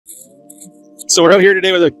So we're out here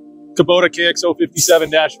today with a Kubota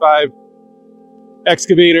KX057-5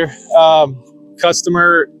 excavator.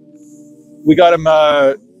 Customer, we got him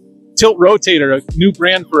a TiltRotator, a new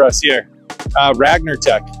brand for us here,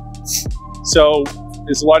 Ragnartech. So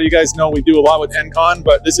as a lot of you guys know, we do a lot with Encon,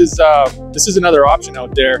 but this is another option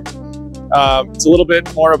out there. It's a little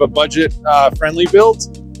bit more of a budget friendly build.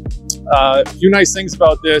 A few nice things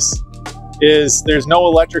about this is there's no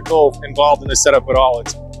electrical involved in this setup at all.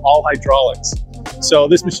 It's all hydraulics. So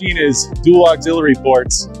this machine is dual auxiliary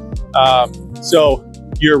ports. So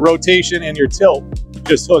your rotation and your tilt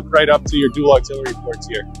just hook right up to your dual auxiliary ports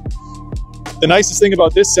here. The nicest thing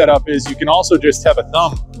about this setup is you can also just have a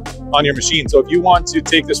thumb on your machine. So if you want to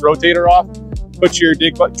take this rotator off, put your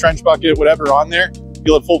trench bucket, whatever on there,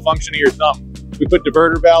 you'll have full function of your thumb. We put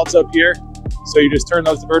diverter valves up here. So you just turn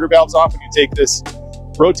those diverter valves off and you take this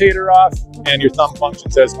rotator off and your thumb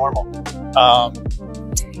functions as normal.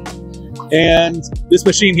 And this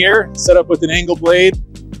machine here, set up with an angle blade.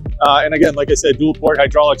 And again, like I said, dual port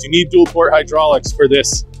hydraulics. You need dual port hydraulics for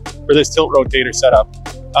this tilt rotator setup.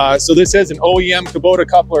 So this has an OEM Kubota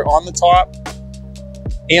coupler on the top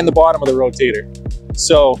and the bottom of the rotator.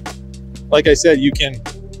 So like I said,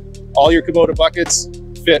 all your Kubota buckets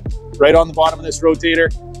fit right on the bottom of this rotator.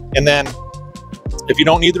 And then if you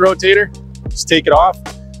don't need the rotator, just take it off.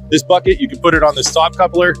 This bucket, you can put it on this top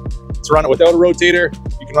coupler to run it without a rotator.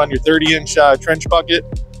 You can run your 30-inch trench bucket.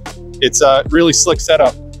 It's a really slick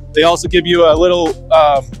setup. They also give you a little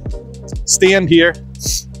stand here.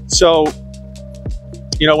 So,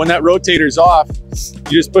 you know, when that rotator's off,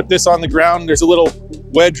 you just put this on the ground. There's a little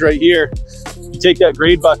wedge right here. You take that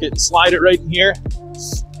grade bucket and slide it right in here.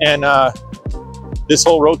 And this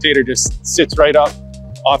whole rotator just sits right up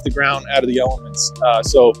off the ground out of the elements.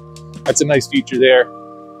 So that's a nice feature there.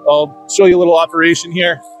 I'll show you a little operation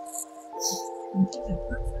here.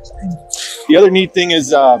 The other neat thing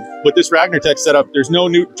is with this Ragnartech setup, there's no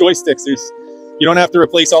new joysticks. You don't have to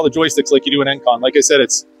replace all the joysticks like you do in Encon. Like I said,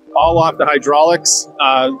 it's all off the hydraulics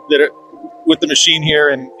with the machine here,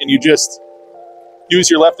 and you just use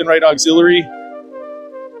your left and right auxiliary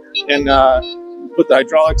and put the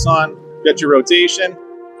hydraulics on, get your rotation.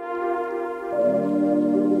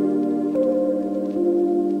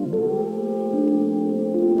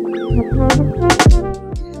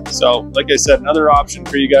 So, like I said, another option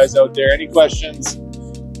for you guys out there. Any questions,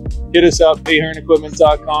 hit us up,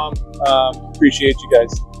 payhernequipment.com. Appreciate you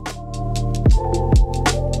guys.